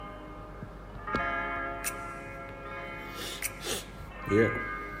Yeah.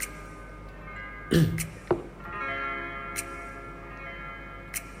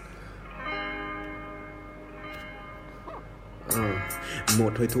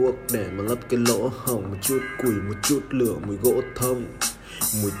 Một hơi thuốc để mà lấp cái lỗ hổng, một chút củi, một chút lửa, mùi gỗ thông,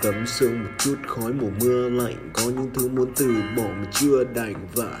 mùi tấm sương, một chút khói mùa mưa lạnh. Có những thứ muốn từ bỏ mà chưa đành,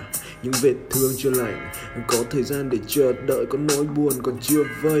 và những vết thương chưa lành. Có thời gian để chờ đợi, có nỗi buồn còn chưa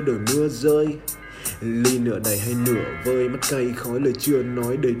vơi đổi mưa rơi. Ly nửa đầy hay nửa vơi, mắt cay khói lời chưa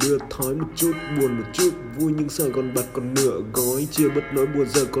nói đầy đưa thói. Một chút buồn một chút vui, nhưng sợi còn bạc còn nửa gói. Chia bớt nỗi buồn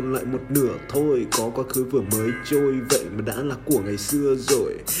giờ còn lại một nửa thôi. Có quá khứ vừa mới trôi, vậy mà đã là của ngày xưa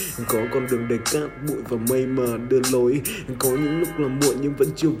rồi. Có con đường đầy cát bụi và mây mà đưa lối. Có những lúc là muộn nhưng vẫn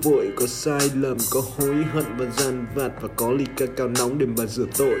chưa vội. Có sai lầm, có hối hận và gian vặt, và có ly ca cao nóng để mà rửa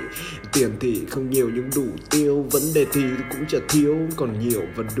tội. Tiền thì không nhiều nhưng đủ tiêu, vấn đề thì cũng chả thiếu, còn nhiều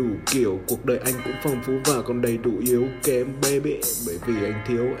và đủ kiểu. Cuộc đời anh cũng phong phú và còn đầy đủ yếu kém baby, bởi vì anh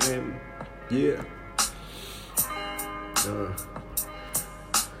thiếu em. Yeah.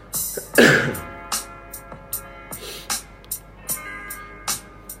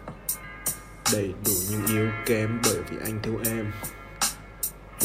 Đầy đủ nhưng yếu kém bởi vì anh thiếu em.